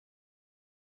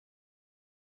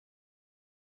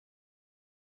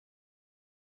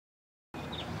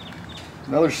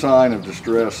Another sign of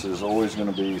distress is always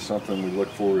going to be something we look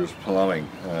for is plumbing.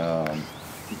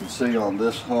 You can see on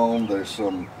this home there's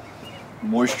some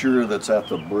moisture that's at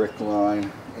the brick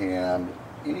line, and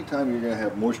anytime you're going to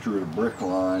have moisture at a brick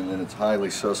line, then it's highly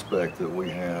suspect that we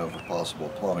have a possible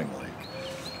plumbing leak.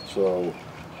 So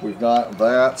we've got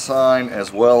that sign,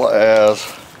 as well as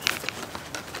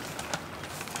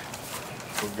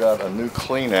we've got a new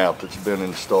clean out that's been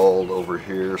installed over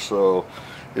here. So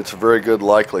it's a very good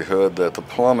likelihood that the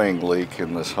plumbing leak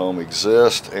in this home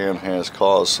exists and has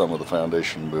caused some of the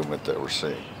foundation movement that we're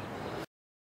seeing.